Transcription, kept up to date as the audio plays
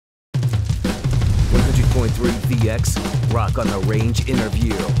100.3 The X Rock on the Range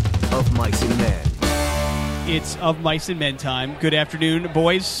interview of Mice and Men. It's Of Mice and Men time. Good afternoon,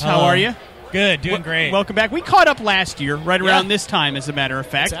 boys. How are you? Good, doing great. Welcome back. We caught up last year, right around this time, as a matter of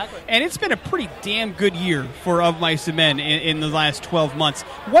fact. Exactly. And it's been a pretty damn good year for Of Mice and Men in the last 12 months.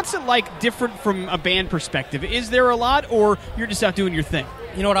 What's it like different from a band perspective? Is there a lot, or you're just out doing your thing?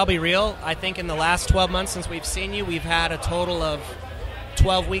 You know what, I'll be real. I think in the last 12 months since we've seen you, we've had a total of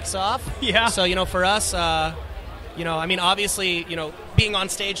 12 weeks off. Yeah. So, for us, obviously, being on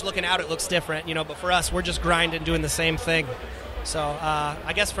stage looking out, it looks different, but for us, we're just grinding, doing the same thing. So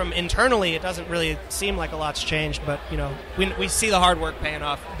I guess from internally, it doesn't really seem like a lot's changed, but, we see the hard work paying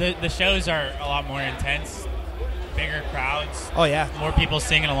off. The shows are a lot more intense, bigger crowds. Oh, yeah. More people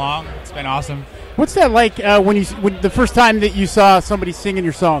singing along. It's been awesome. What's that like when the first time that you saw somebody singing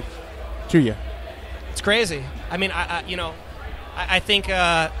your song to you? It's crazy. I mean, I think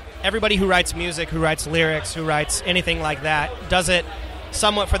everybody who writes music, who writes lyrics, who writes anything like that, does it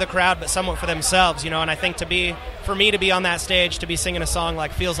somewhat for the crowd, but somewhat for themselves, And I think for me to be on that stage, to be singing a song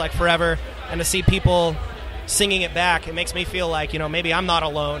like Feels Like Forever, and to see people singing it back, it makes me feel like, maybe I'm not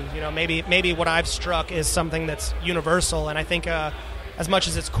alone. Maybe what I've struck is something that's universal, and I think as much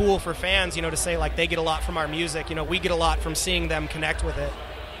as it's cool for fans, to say like they get a lot from our music, we get a lot from seeing them connect with it.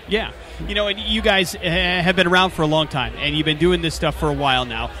 Yeah. And you guys have been around for a long time, and you've been doing this stuff for a while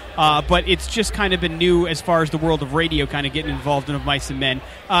now. But it's just kind of been new as far as the world of radio kind of getting involved in Of Mice and Men.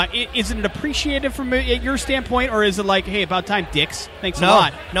 Is it appreciated from your standpoint, or is it like, hey, about time, dicks? Thanks a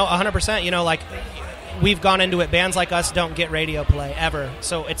lot. No, 100%. We've gone into it. Bands like us don't get radio play, ever.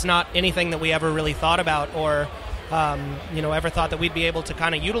 So it's not anything that we ever really thought about or ever thought that we'd be able to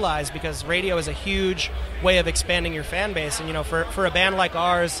kind of utilize, because radio is a huge way of expanding your fan base. And, for a band like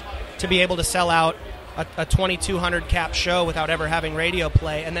ours to be able to sell out a 2,200 cap show without ever having radio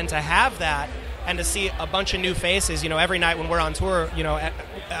play, and then to have that and to see a bunch of new faces, every night when we're on tour,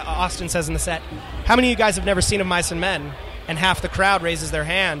 Austin says in the set, how many of you guys have never seen Of Mice and Men? And half the crowd raises their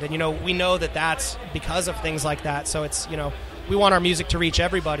hand. And, we know that that's because of things like that. So it's, we want our music to reach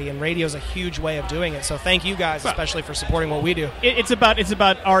everybody, and radio is a huge way of doing it. So thank you guys, especially for supporting what we do. It's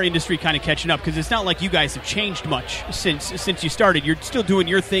about our industry kind of catching up, because it's not like you guys have changed much since you started. You're still doing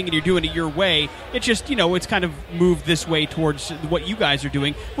your thing, and you're doing it your way. It's just, it's kind of moved this way towards what you guys are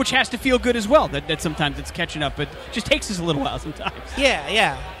doing, which has to feel good as well, that sometimes it's catching up. It just takes us a little while sometimes.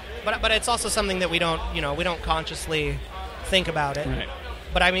 Yeah. But it's also something that we don't consciously think about it. Right.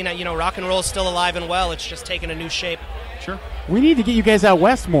 But I mean, rock and roll is still alive and well. It's just taken a new shape. Sure. We need to get you guys out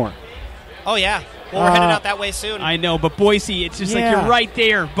west more. Oh, yeah. Well, we're headed out that way soon. I know, but Boise, it's just like you're right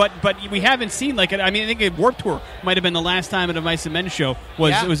there. But we haven't seen I think a Warped Tour might have been the last time at a Mice and Men show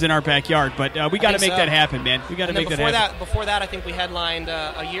was in our backyard. But we got to make that happen, man. We got to make that happen. Before that, I think we headlined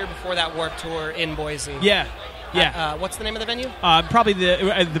a year before that Warped Tour in Boise. Yeah. What's the name of the venue? Probably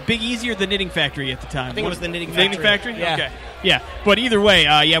the Big Easy or the Knitting Factory at the time. I think it was the Knitting Factory. Knitting Factory? Yeah. Okay. Yeah. But either way,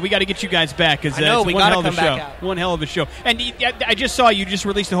 we got to get you guys back, because it's we one hell of a come show. back out. One hell of a show. And I just saw you just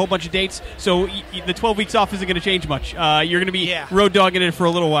released a whole bunch of dates, so the 12 weeks off isn't going to change much. You're going to be road dogging it for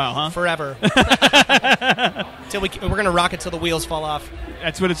a little while, huh? Forever. We're going to rock it till the wheels fall off.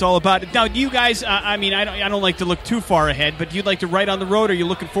 That's what it's all about. Now, do you guys, I don't like to look too far ahead, but do you like to write on the road? Are you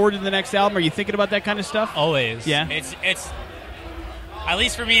looking forward to the next album? Are you thinking about that kind of stuff? Always. Yeah. It's at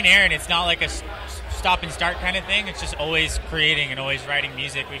least for me and Aaron, it's not like a stop and start kind of thing. It's just always creating and always writing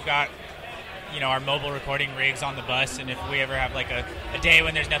music. We've got, our mobile recording rigs on the bus, and if we ever have like a day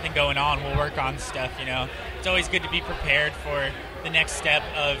when there's nothing going on, we'll work on stuff, It's always good to be prepared for the next step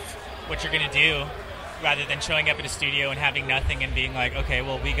of what you're going to do, rather than showing up at a studio and having nothing and being like, okay,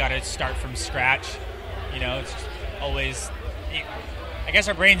 well, we got to start from scratch. It's always, I guess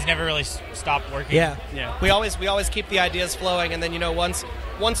our brains never really stop working. Yeah. We always keep the ideas flowing, and then,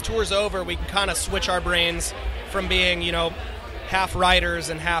 once tour's over, we can kind of switch our brains from being, half writers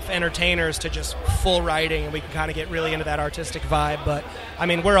and half entertainers to just full writing, and we can kind of get really into that artistic vibe. But, I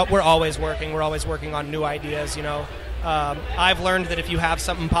mean, we're always working. We're always working on new ideas, I've learned that if you have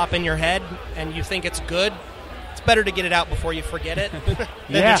something pop in your head and you think it's good, it's better to get it out before you forget it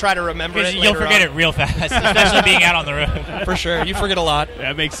than to try to remember it later. You'll forget it real fast, especially being out on the road. For sure. You forget a lot.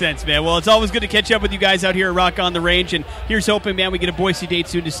 That makes sense, man. Well, it's always good to catch up with you guys out here at Rock on the Range, and here's hoping, man, we get a Boise date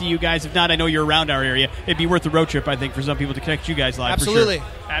soon to see you guys. If not, I know you're around our area. It'd be worth the road trip, I think, for some people to connect you guys live. Absolutely. For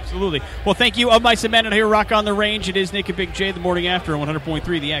sure. Absolutely. Well, thank you, Of Mice and Men, out here at Rock on the Range. It is Nick and Big J, the morning after on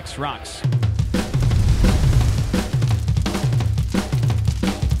 100.3 The X Rocks.